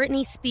from the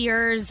Britney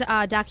Spears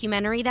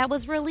documentary that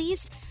was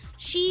released.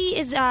 She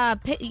is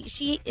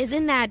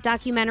in that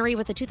documentary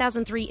with a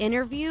 2003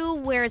 interview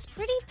where it's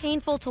pretty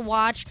painful to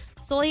watch.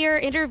 Sawyer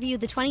interviewed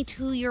the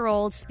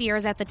 22-year-old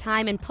Spears at the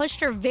time and pushed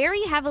her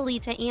very heavily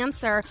to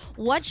answer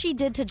what she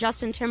did to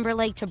Justin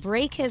Timberlake to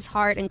break his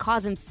heart and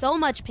cause him so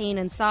much pain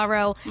and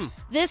sorrow.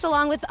 This,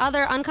 along with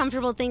other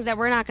uncomfortable things that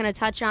we're not going to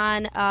touch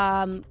on,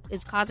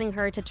 is causing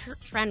her to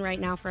trend right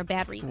now for a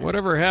bad reason.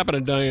 Whatever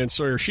happened to Diane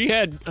Sawyer? She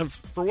had,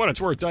 for what it's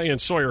worth, Diane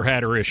Sawyer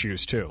had her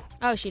issues, too.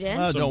 Oh, she did?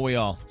 Don't we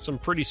all? Some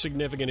pretty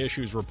significant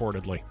issues,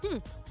 reportedly,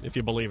 if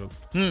you believe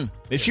them.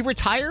 Is she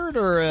retired?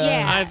 Or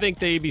Yeah. I think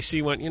the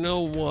ABC went, you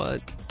know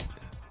what?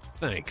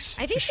 Thanks.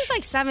 I think she's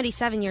like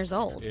 77 years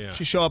old. Yeah.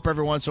 She show up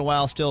every once in a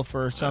while still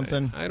for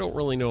something? I don't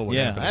really know what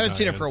happened. I haven't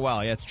seen her Diane. for a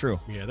while. Yeah, it's true.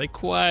 Yeah, they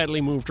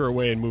quietly moved her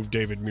away and moved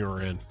David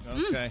Muir in.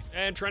 Okay.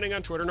 And trending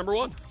on Twitter, number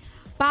 1.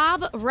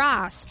 Bob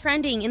Ross,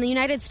 trending in the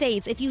United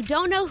States. If you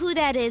don't know who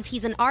that is,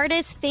 he's an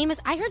artist, famous.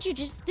 I heard you.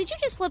 Did you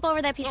just flip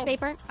over that piece of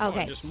paper?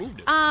 Okay. I just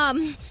moved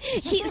it.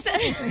 He's.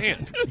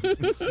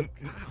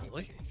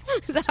 Golly.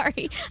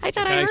 Sorry, I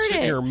thought I I heard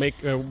sitting it.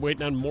 here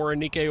waiting on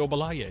Morenike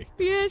Obalaye.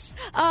 Yes.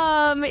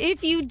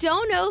 If you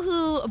don't know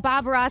who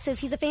Bob Ross is,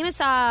 he's a famous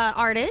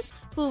artist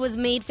who was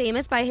made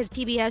famous by his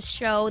PBS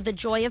show, The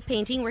Joy of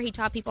Painting, where he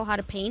taught people how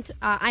to paint.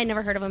 I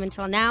never heard of him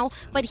until now.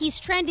 But he's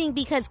trending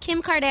because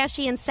Kim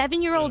Kardashian's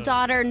 7-year-old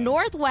daughter,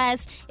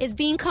 Northwest, is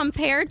being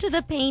compared to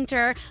the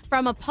painter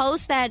from a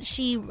post that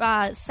she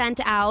sent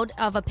out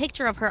of a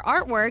picture of her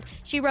artwork.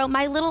 She wrote,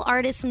 "My little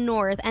artist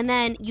North." And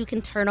then you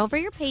can turn over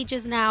your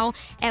pages now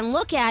and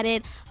look at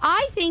it.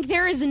 I think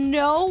there is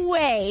no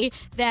way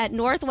that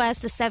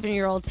Northwest, a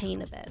 7-year-old,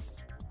 painted this.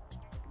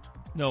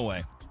 No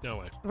way. No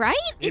way. Right?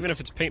 Even if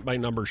it's paint by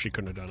number, she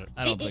couldn't have done it.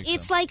 I don't think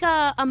It's so. like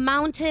a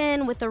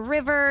mountain with a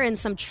river and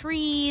some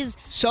trees.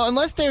 So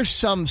unless there's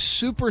some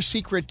super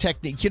secret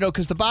technique,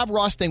 because the Bob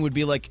Ross thing would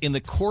be like in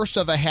the course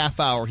of a half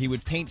hour, he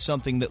would paint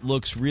something that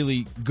looks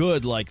really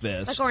good like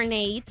this. Like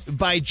ornate.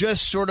 By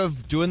just sort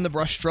of doing the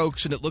brush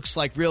strokes and it looks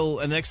like real,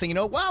 and the next thing you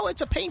know, wow,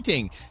 it's a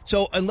painting.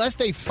 So unless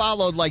they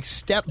followed like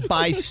step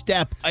by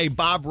step a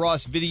Bob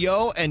Ross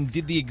video and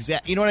did the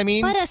exact, you know what I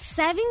mean? But a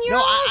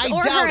 7-year-old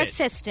or her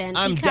assistant?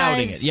 I'm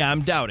doubting it. Yeah,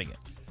 I'm doubting it.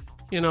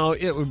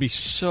 It would be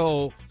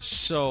so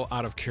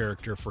out of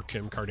character for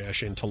Kim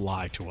Kardashian to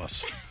lie to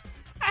us.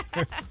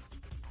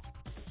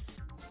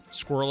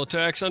 Squirrel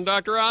attacks on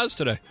Dr. Oz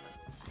today.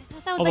 I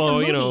thought that was Although,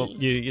 like a movie.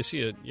 you see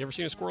it. You ever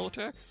seen a squirrel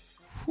attack?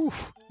 Whew,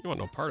 you want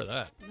no part of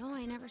that. No,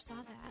 I never saw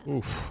that.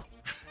 Oof.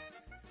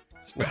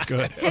 It's not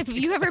good. Have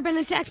you ever been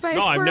attacked by a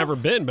No, squirrel? I've never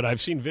been, but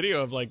I've seen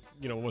video of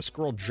a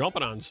squirrel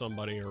jumping on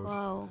somebody. Or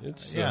Whoa.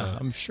 It's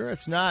I'm sure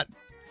it's not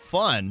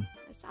fun.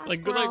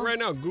 like right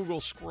now.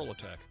 Google squirrel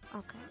attack.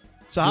 Okay.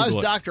 So how's Google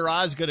it. Dr.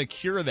 Oz going to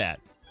cure that?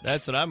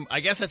 That's what I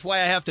guess that's why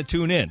I have to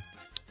tune in.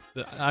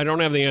 I don't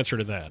have the answer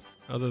to that,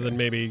 other than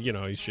maybe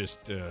he's just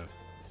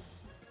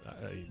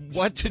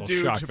What to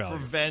do shock to value.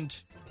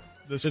 prevent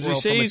the Does squirrel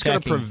he say from he's going to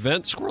attacking?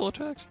 prevent squirrel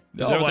attacks? Is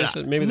No, that what they what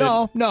said? I- Maybe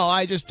no.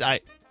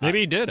 Maybe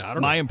he did. I don't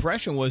know. My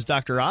impression was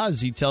Dr. Oz.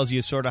 He tells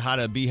you sort of how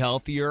to be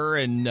healthier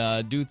and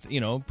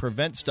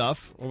prevent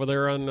stuff over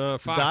there on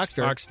Fox,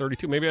 Doctor. Fox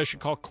 32. Maybe I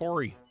should call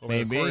Corey over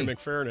Maybe. there, Corey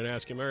McFerrin, and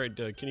ask him. All right,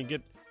 can you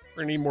get?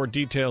 We're gonna need more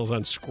details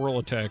on squirrel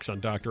attacks on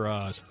Dr.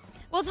 Oz.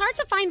 Well, it's hard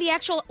to find the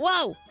actual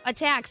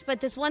attacks, but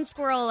this one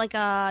squirrel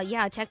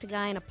attacked a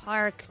guy in a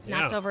park,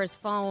 knocked Yeah. over his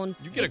phone.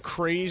 You get a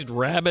crazed,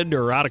 rabid,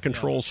 or out of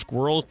control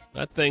squirrel.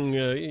 That thing,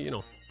 I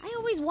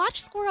always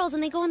watch squirrels,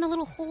 and they go in the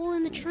little hole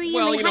in the tree,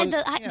 Well, and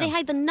they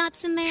hide the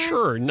nuts in there.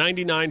 Sure,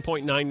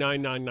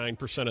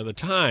 99.9999% of the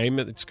time,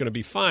 it's going to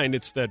be fine.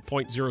 It's that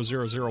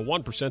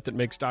 0.0001% that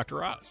makes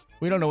Dr. Oz.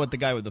 We don't know what the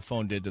guy with the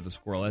phone did to the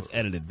squirrel. That's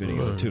edited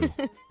video, too.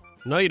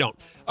 No, you don't.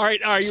 All right,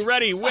 are you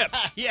ready? Whip.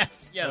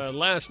 Yes.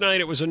 Last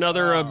night it was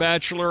another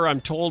Bachelor. I'm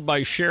told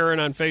by Sharon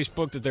on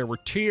Facebook that there were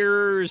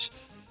tears,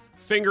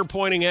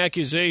 finger-pointing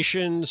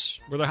accusations.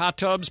 Were there hot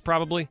tubs?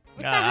 Probably.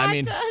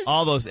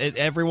 All those,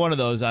 every one of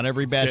those on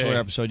every Bachelor Okay.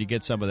 episode, you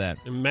get some of that.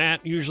 And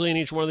Matt, usually in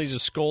each one of these,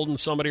 is scolding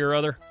somebody or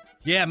other.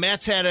 Yeah,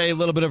 Matt's had a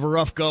little bit of a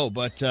rough go,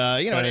 but, it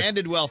Okay.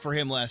 ended well for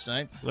him last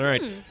night. All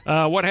right.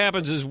 What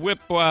happens is Whip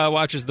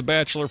watches The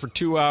Bachelor for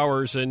 2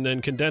 hours and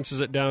then condenses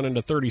it down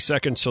into 30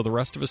 seconds so the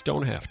rest of us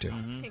don't have to.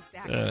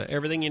 Exactly.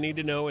 Everything you need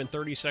to know in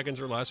 30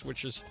 seconds or less,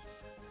 which is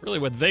really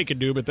what they could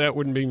do, but that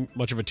wouldn't be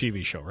much of a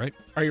TV show, right?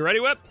 Are you ready,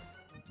 Whip?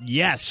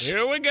 Yes.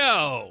 Here we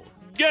go.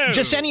 Go.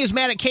 Jasenia is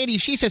mad at Katie.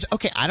 She says,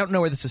 okay, I don't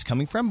know where this is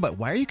coming from, but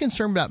why are you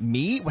concerned about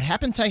me? What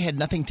happened tonight had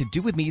nothing to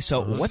do with me,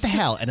 so what the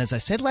hell? And as I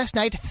said last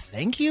night,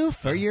 thank you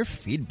for your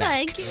feedback.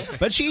 Thank you.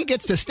 But she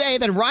gets to stay.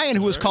 Then Ryan,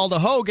 who was called a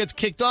hoe, gets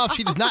kicked off.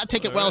 She does not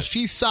take it well.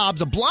 She sobs.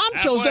 A blonde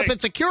shows up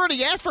at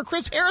security, asks for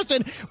Chris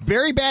Harrison.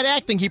 Very bad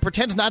acting. He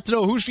pretends not to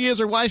know who she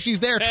is or why she's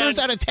there. Turns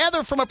out it's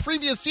Heather from a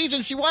previous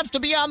season. She wants to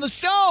be on the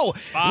show.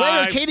 5.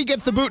 Later, Katie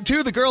gets the boot,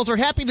 too. The girls are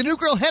happy. The new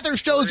girl, Heather,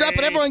 shows up,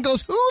 and everyone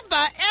goes, who the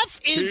F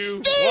is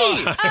 2,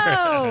 she? 1.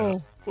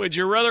 Oh. Would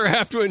you rather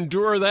have to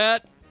endure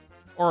that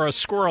or a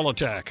squirrel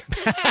attack?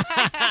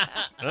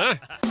 Huh?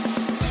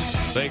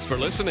 Thanks for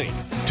listening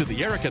to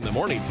the Eric in the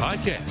Morning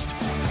podcast.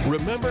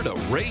 Remember to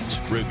rate,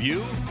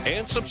 review,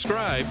 and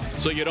subscribe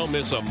so you don't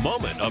miss a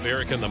moment of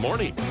Eric in the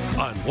Morning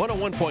on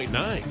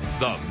 101.9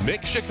 The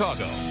Mix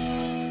Chicago.